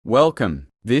Welcome.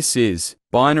 This is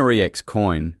Binary X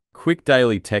Coin, quick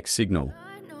daily text signal.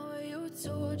 I know you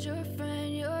told your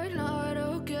friend you're not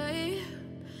okay,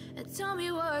 and tell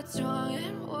me what's wrong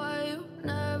and why you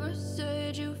never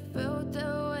said you felt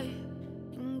that way.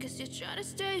 And guess you're trying to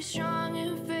stay strong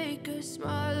and fake a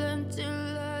smile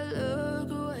until I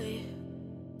look away.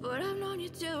 But I've known you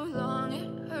too long,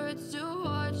 it hurts to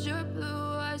watch your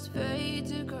blue eyes fade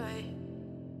to gray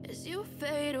as you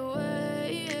fade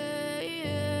away.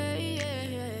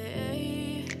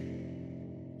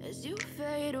 As you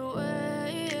fade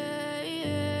away.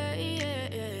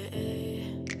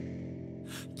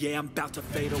 Yeah, I'm about to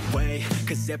fade away,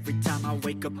 cause every time I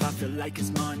wake up I feel like it's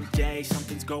Monday.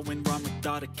 Something's going wrong with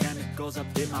all the chemicals up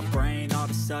in my brain. All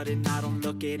of a sudden I don't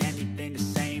look at anything the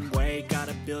same way.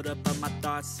 Gotta build up of my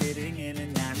thoughts sitting in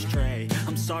an ashtray.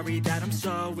 I'm sorry that I'm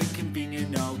so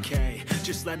inconvenient, okay.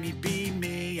 Just let me be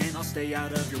me and I'll stay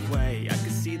out of your way. I can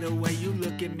see the way you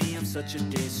look at me, I'm such a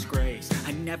disgrace.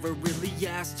 I never really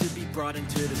asked to be brought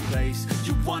into this place.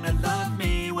 You wanna love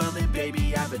me? Well then baby,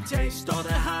 have a taste. All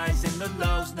the highs and the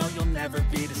lows, no, you'll never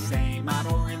be the same. I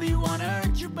don't really wanna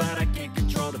hurt you, but I can't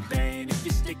control the pain. If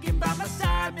you're sticking by my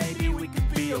side, maybe we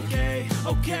could be okay.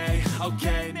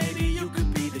 Okay, maybe you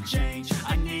could be the change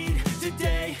I need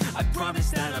today. I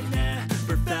promise that I've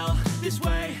never felt this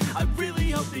way. I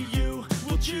really hope that you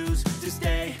will choose to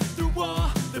stay through all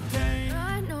the pain.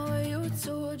 I know you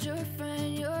told your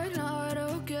friend you're not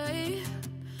okay,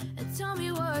 and tell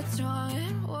me what's wrong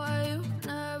and why you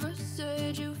never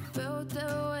said you felt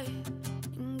that way.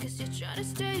 And guess you're trying to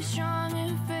stay strong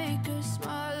and fake a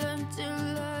smile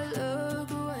until I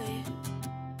look away.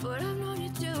 But I've known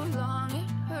you too long, it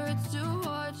hurts to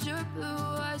watch your blue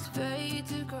eyes fade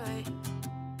to gray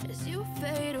as you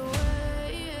fade away.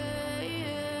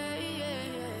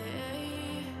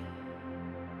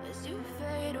 As you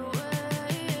fade away.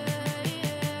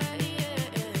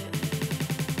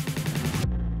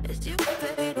 As you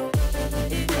fade away.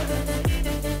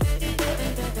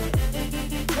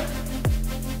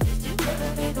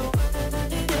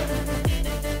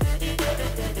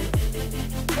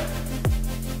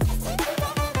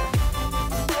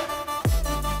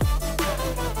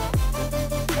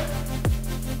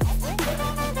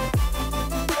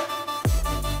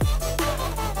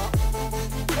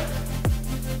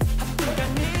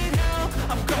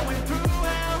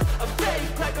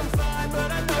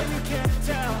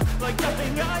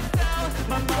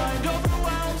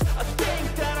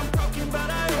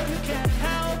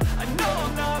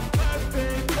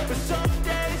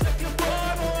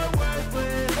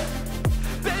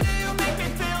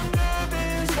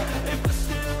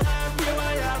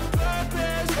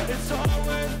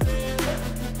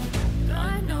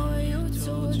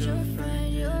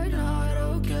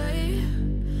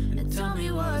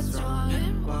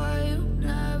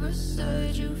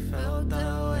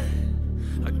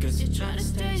 You're trying to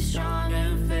stay strong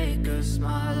and fake a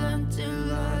smile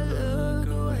until I look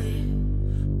away.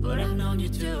 But I've known you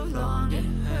too long, it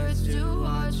hurts to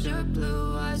watch your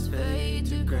blue eyes fade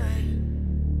to gray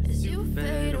as you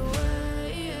fade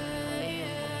away.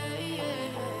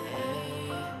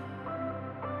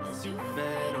 As you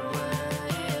fade away.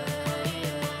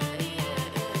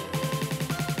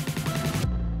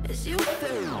 As you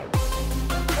fade away.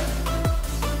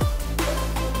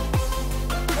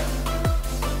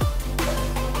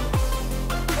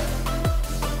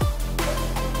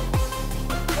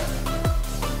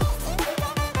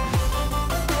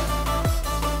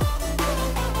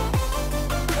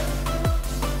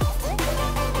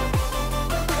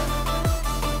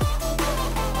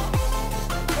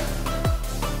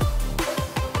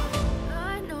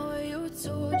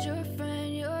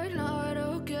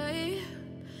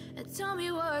 Tell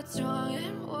me what's wrong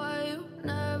and why you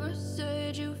never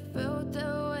said you felt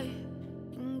that way.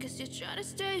 And guess you're trying to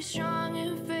stay strong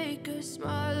and fake a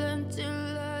smile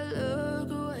until I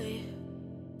look away.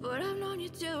 But I've known you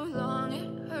too long,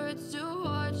 it hurts to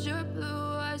watch your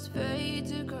blue eyes fade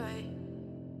to gray